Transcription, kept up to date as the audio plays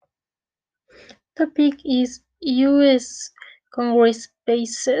Topic is U.S. Congress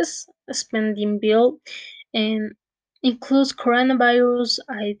passes spending bill and includes coronavirus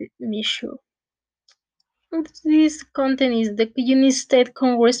aid measure. This content is the United States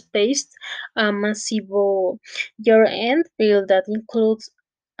Congress passed a massive year-end bill that includes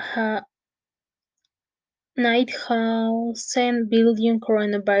uh, 9,000 billion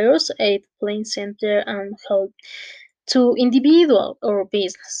coronavirus aid plan center and help to individual or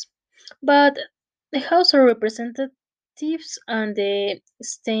business. But the House of Representatives and the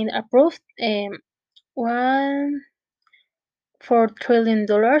state approved 1.4 trillion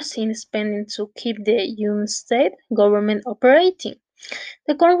in spending to keep the United States government operating.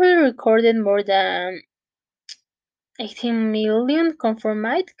 The country recorded more than 18 million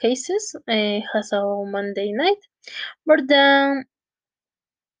confirmed cases as of Monday night, more than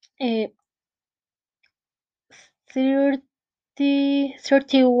uh, 31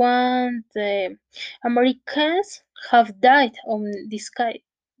 Americans have died of this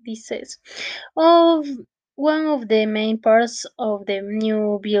disease. Of one of the main parts of the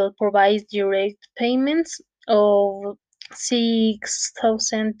new bill provides direct payments of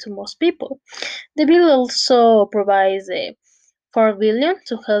 6,000 to most people. The bill also provides 4 billion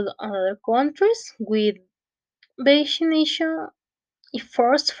to help other countries with vaccination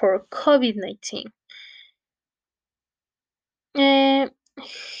efforts for COVID-19. Uh,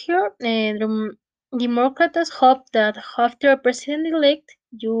 Here, the Democrats hope that after President-elect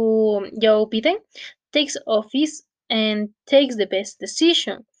Joe Biden takes office and takes the best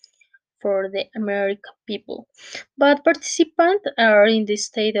decision for the American people. But participants are in the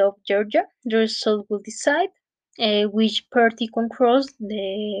state of Georgia. The result will decide which party controls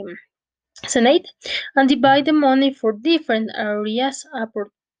the Senate and divide the money for different areas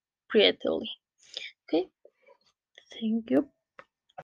appropriately. Okay, thank you.